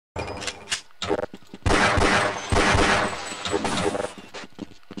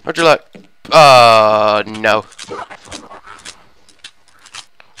How'd you like? Oh, no.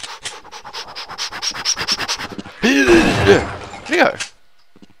 Where'd you go?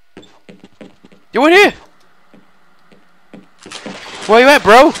 You in here? Where you at,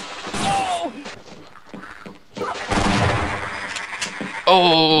 bro?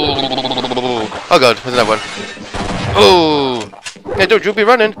 Oh, oh god, there's another one. Oh, yeah, don't you be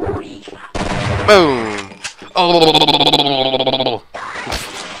running? Boom. Oh,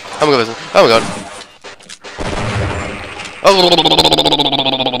 oh my god, listen. Oh my god. Oh,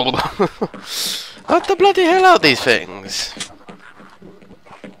 what the bloody hell are these things?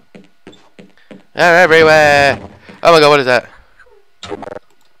 They're everywhere. Oh my god, what is that?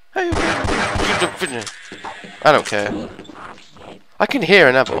 I don't care. I can hear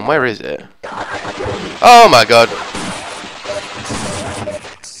another one. Where is it? Oh my god.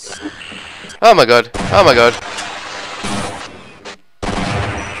 Oh my god. Oh my god.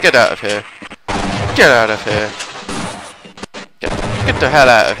 Get out of here. Get out of here. Get the hell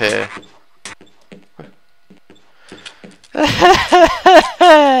out of here.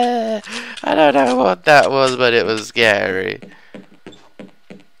 I don't know what that was, but it was scary.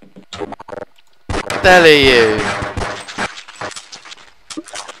 What the hell are you?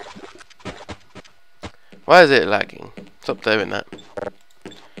 Why is it lagging? Stop doing that.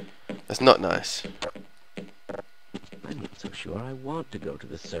 That's not nice. I'm not so sure I want to go to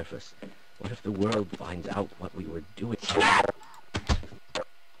the surface. What if the world finds out what we were doing?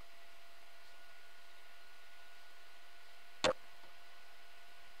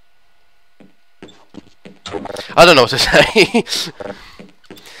 I don't know what to say.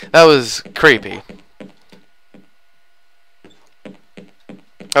 That was creepy.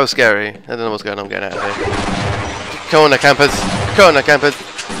 That was scary. I don't know what's going on. I'm getting out of here. Corner campers. Corner campers.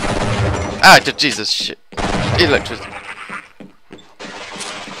 Ah, Jesus shit. Electricity.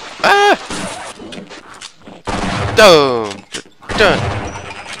 Ah! Don't.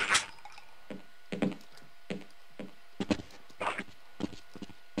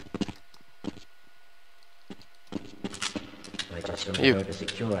 I just overheard a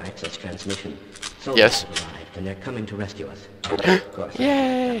secure access transmission. Soldiers Yes. have arrived, and they're coming to rescue us. Of course,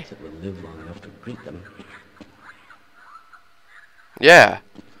 Yay! I doubt that we'll live long enough to greet them. Yeah.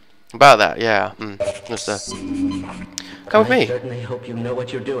 About that, yeah. Just come with me. I certainly hope you know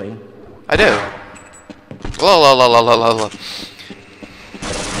what you're doing. I do. La.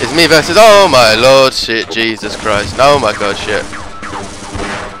 It's me versus. Oh my lord, shit, Jesus Christ. Oh my god, shit.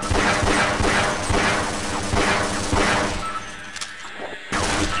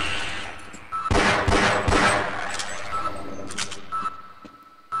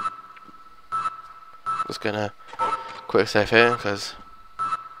 Just gonna quick save here, because.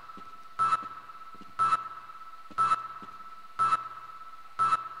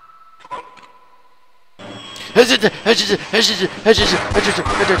 Get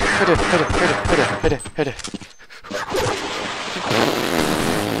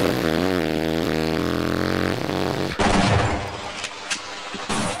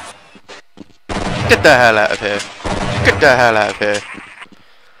the hell out of here. Get the hell out of here.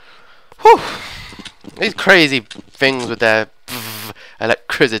 Whew. These crazy things with their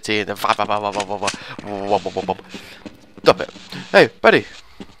electricity and the stop it. Hey, buddy.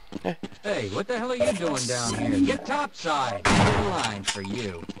 Hey, what the hell are you doing down here? Get topside. No line for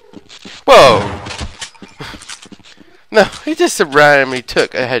you. Whoa. No, he just randomly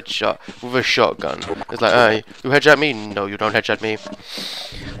took a headshot with a shotgun. It's like, hey, you headshot me? No, you don't headshot me.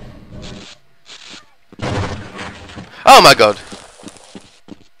 Oh my god.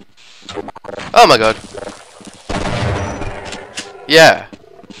 Oh my god. Yeah.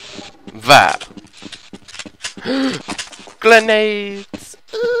 That. Grenades.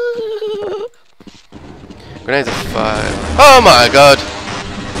 Grenades are fire. Oh my god.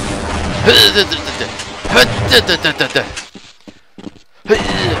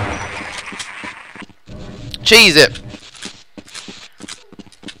 Cheese it.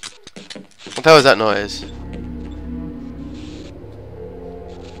 What the hell is that noise?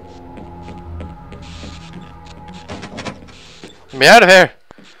 Get me out of here.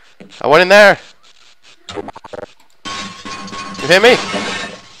 I went in there. You hear me?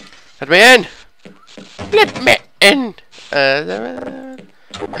 Let me in. Let me in.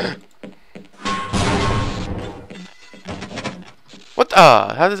 What?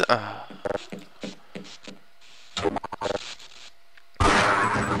 Ah, how does?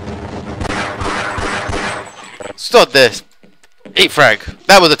 Stop this. Eat frag.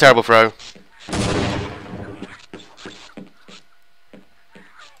 That was a terrible throw.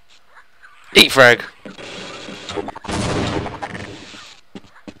 Eat frag.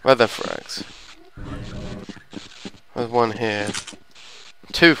 Where are the frags? There's one here.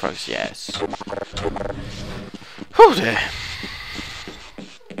 2 frags, yes. Oh dear.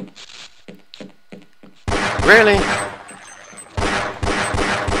 Really?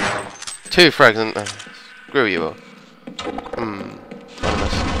 2 frags and screw you all.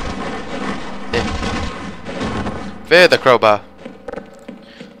 Anonymous. Fear the crowbar.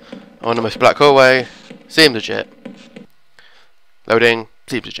 Anonymous black hallway. Seems legit. Loading.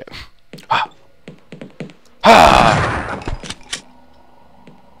 Seems legit. Wow. Ah!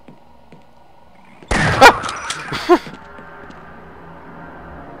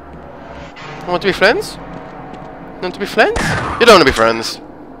 Want to be friends? Want to be friends? You don't want to be friends.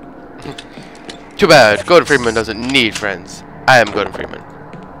 Too bad. Gordon Freeman doesn't need friends. I am Gordon Freeman.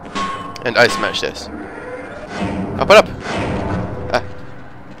 And I smash this. Up and up. Ah.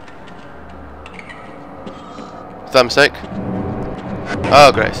 Is that a mistake?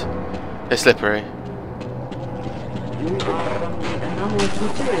 Oh, great. It's slippery.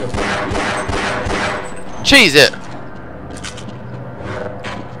 Cheese it!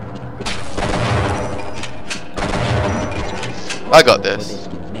 I got this.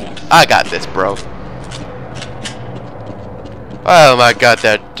 I got this, bro. Oh my god,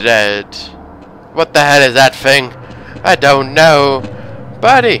 they're dead. What the hell is that thing? I don't know.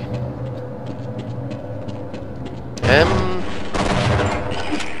 Buddy.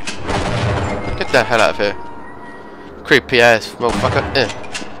 Get the hell out of here. Creepy ass motherfucker.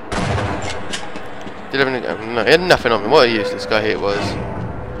 Did you have any, no, he had nothing on me. What a useless guy he was.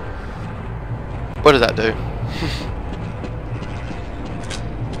 What does that do?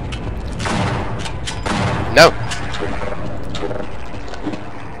 No.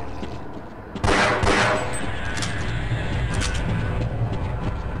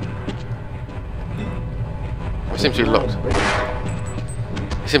 It seems to be locked.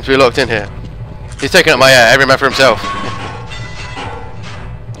 He seems to be locked in here. He's taking up my air, every man for himself.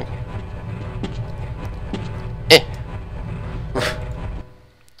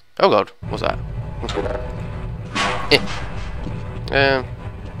 Oh god, what's that?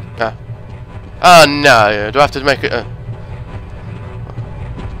 Oh no, do I have to make it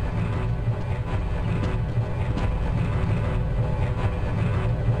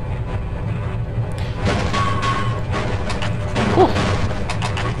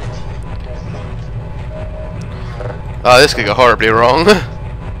Oh, this could go horribly wrong.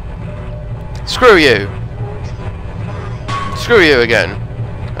 Screw you. Screw you again.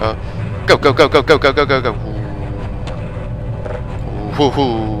 Go, go, go, go, go, go, go, go, go.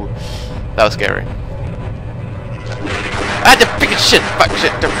 Woohoo. That was scary. Ah, the freaking shit! Fuck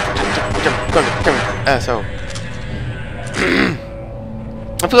shit! Come on, asshole.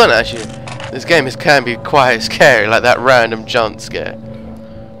 I forgot actually. This game can be quite scary, like that random jump scare.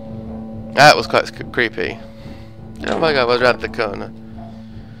 That was quite creepy. Oh my god, I was around the corner.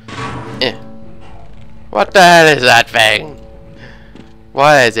 What the hell is that thing?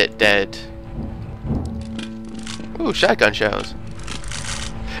 Why is it dead? Ooh, shotgun shells.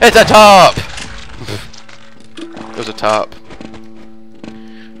 It's a top! It was a top.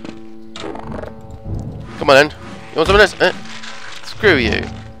 Come on then. You want some of this? Screw you.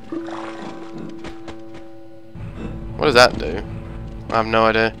 What does that do? I have no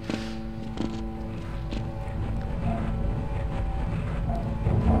idea.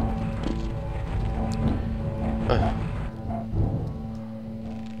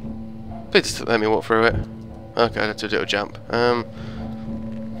 Please just let me walk through it. Okay, that's a little jump.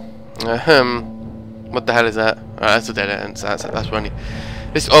 What the hell is that? Alright, that's a dead end. So that's where I need.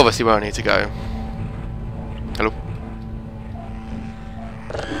 This is obviously where I need to go. Hello.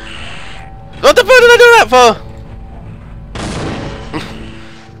 What the fuck did I do that for?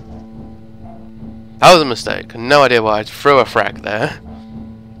 That was a mistake. No idea why I threw a frag there.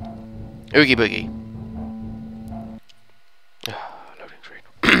 Oogie boogie. Loading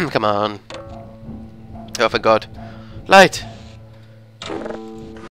screen. Come on. Oh, for God. Light!